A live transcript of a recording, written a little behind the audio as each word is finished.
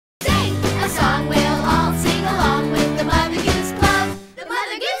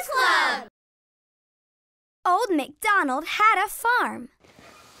Old MacDonald had a farm.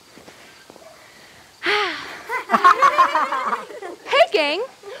 Hey, gang!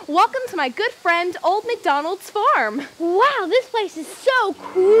 Welcome to my good friend Old MacDonald's farm. Wow, this place is so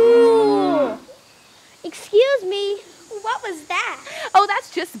cool! Excuse me. What was that? Oh,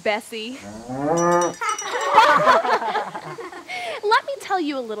 that's just Bessie. Let me tell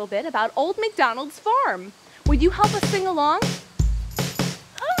you a little bit about Old MacDonald's farm. Would you help us sing along?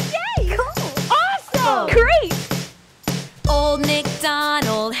 Oh, yay! Cool! Awesome! Great! Old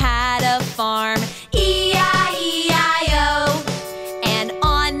MacDonald had